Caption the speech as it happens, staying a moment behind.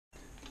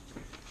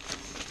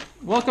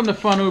Welcome to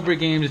Fun Uber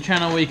Games, a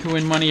channel where you can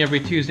win money every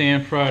Tuesday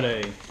and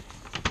Friday.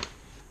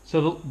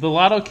 So the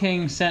Lotto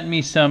King sent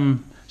me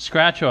some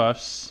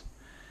scratch-offs,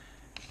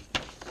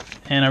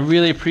 and I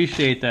really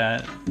appreciate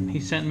that. He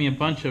sent me a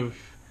bunch of,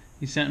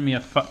 he sent me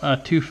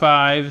two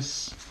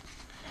fives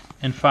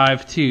and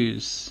 5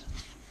 2s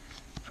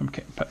from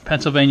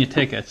Pennsylvania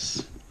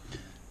tickets.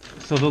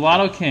 So the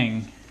Lotto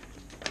King,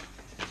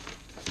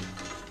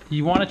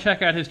 you want to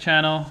check out his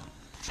channel.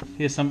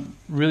 He has some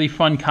really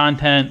fun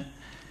content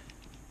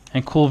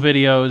and cool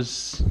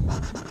videos.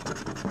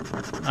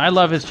 I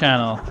love his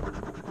channel.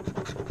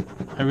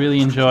 I really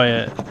enjoy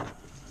it.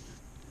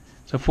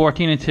 So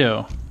 14 and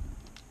 2.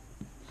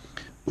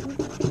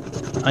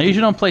 I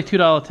usually don't play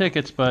 $2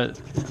 tickets,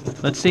 but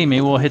let's see, maybe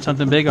we'll hit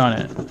something big on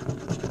it.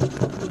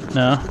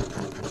 No?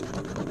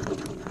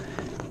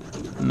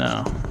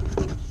 No.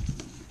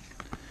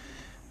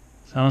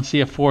 So I don't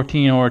see a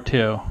 14 or a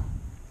 2.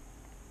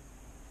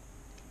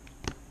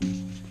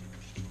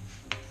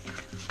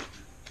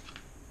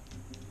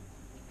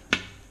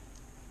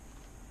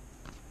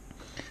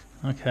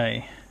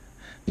 Okay,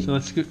 so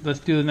let's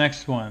do the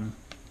next one.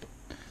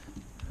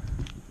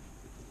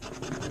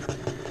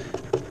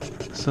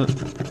 So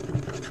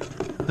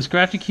the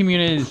scratching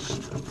community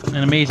is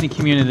an amazing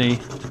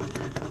community.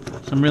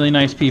 Some really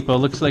nice people.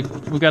 Looks like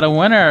we got a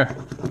winner.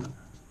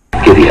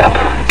 Giddy up.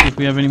 Let's see if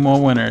we have any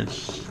more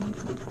winners.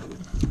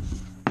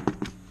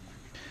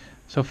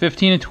 So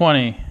 15 and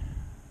 20.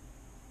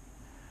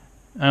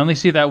 I only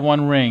see that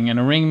one ring, and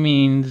a ring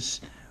means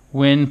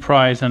win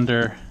prize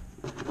under.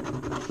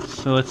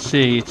 So let's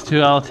see, it's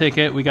 $2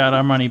 ticket. We got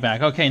our money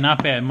back. Okay,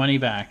 not bad. Money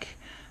back.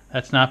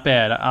 That's not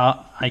bad.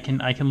 I can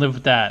live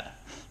with that.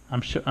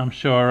 I'm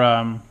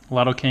sure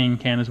Lotto King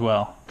can as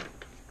well.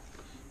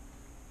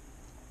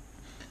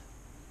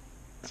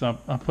 So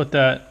I'll put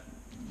that.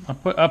 I'll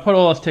put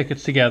all those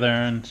tickets together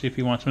and see if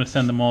he wants me to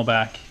send them all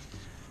back.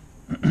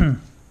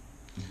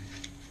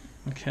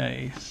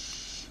 Okay.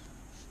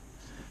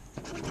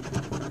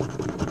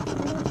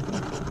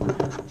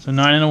 So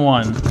 9 and a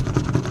 1.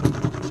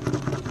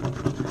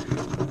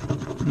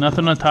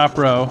 Nothing on the top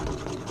row.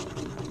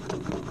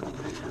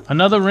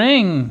 Another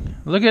ring.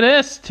 Look at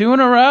this. 2 in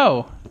a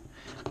row.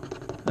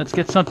 Let's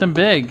get something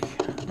big.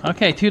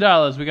 Okay,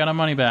 $2. We got our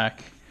money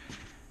back.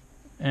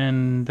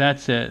 And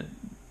that's it.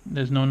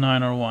 There's no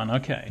 9 or 1.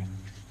 Okay.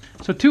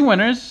 So 2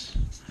 winners.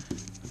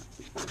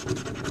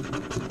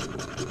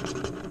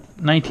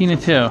 19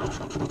 and 2.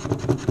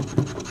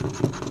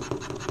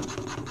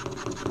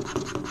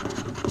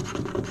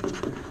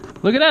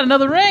 Look at that.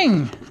 Another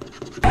ring.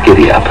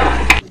 Giddy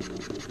up.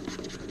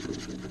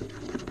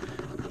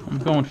 I'm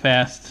going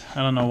fast.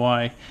 I don't know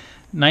why.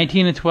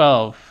 19 and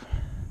 12.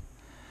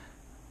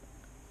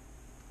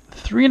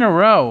 3 in a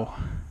row.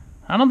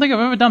 I don't think I've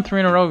ever done 3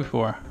 in a row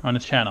before on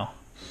this channel.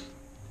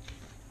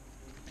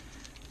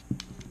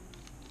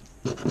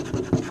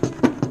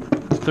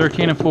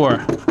 $13 and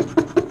 4.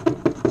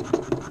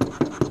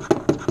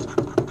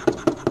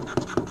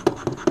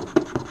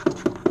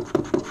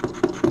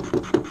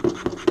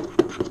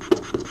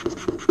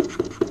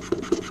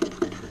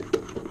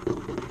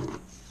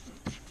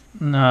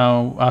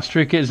 No, our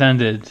streak is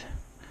ended.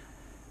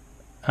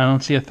 I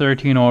don't see a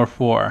 13 or a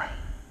 4.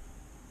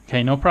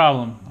 Okay, no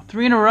problem.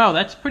 3 in a row,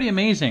 that's pretty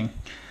amazing.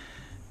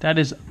 That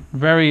is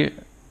very,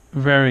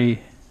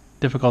 very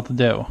difficult to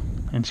do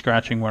in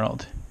Scratching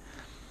World.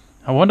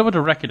 I wonder what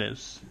the record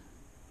is.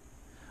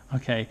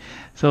 Okay,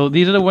 so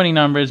these are the winning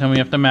numbers and we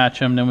have to match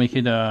them. Then we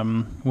could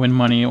win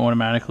money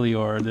automatically,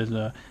 or there's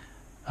a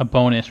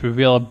bonus.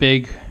 Reveal a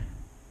big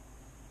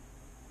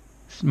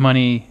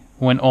money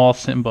win all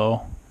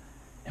symbol.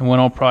 And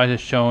win all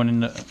prizes shown in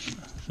the.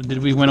 So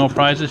did we win all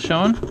prizes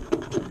shown?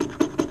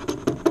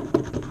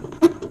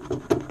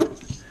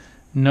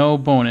 No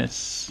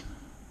bonus.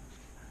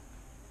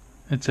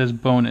 It says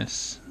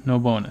bonus. No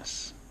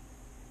bonus.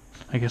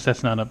 I guess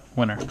that's not a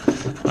winner.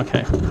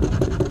 Okay.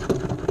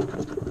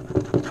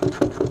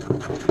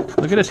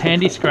 Look at this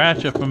handy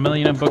scratcher from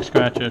Millionaire Book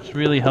Scratcher. It's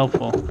really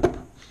helpful.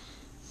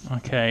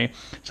 Okay.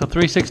 So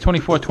 3, 6,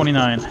 24,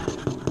 29.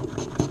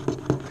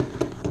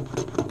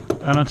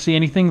 I don't see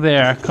anything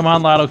there. Come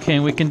on, Lotto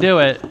King. We can do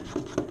it.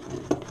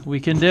 We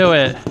can do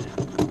it.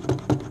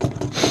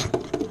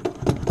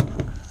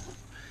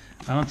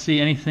 I don't see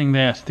anything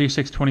there. It's 3,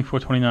 6, 24,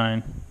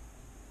 29.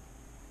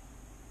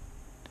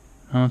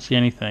 I don't see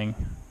anything.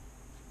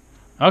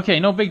 Okay,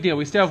 no big deal.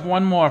 We still have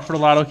one more for the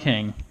Lotto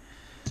King.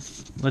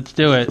 Let's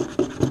do it.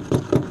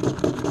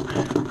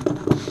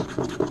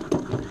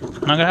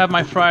 I'm going to have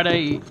my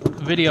Friday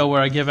video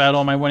where I give out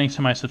all my winnings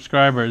to my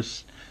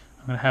subscribers.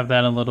 I'm going to have that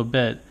in a little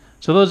bit.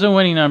 So those are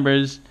winning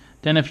numbers.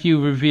 Then if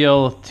you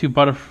reveal 2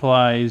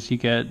 butterflies, you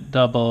get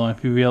double. And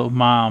if you reveal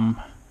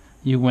mom,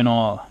 you win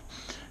all.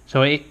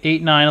 So 8,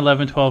 9,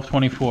 11, 12,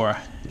 24.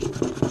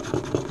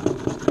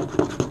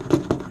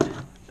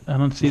 I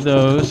don't see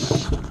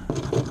those.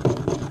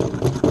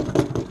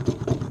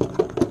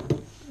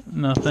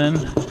 Nothing.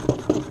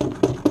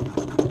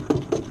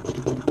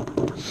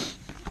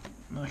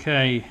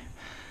 Okay.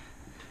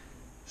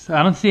 So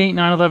I don't see 8,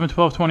 9, 11,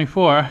 12,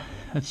 24.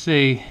 Let's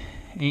see.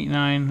 8,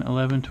 9,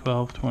 11,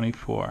 12,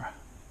 24.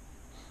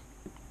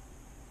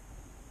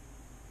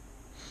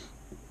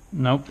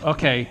 Nope.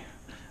 Okay.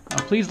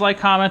 Please like,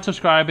 comment,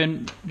 subscribe,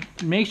 and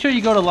make sure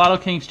you go to Lotto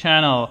King's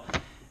channel.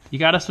 You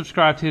gotta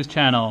subscribe to his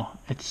channel.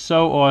 It's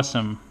so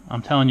awesome.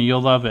 I'm telling you,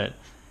 you'll love it.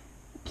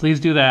 Please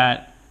do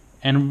that.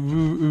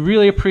 And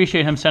really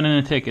appreciate him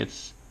sending the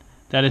tickets.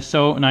 That is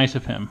so nice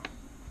of him.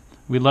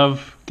 We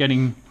love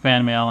getting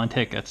fan mail and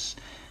tickets.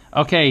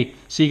 Okay,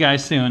 see you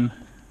guys soon.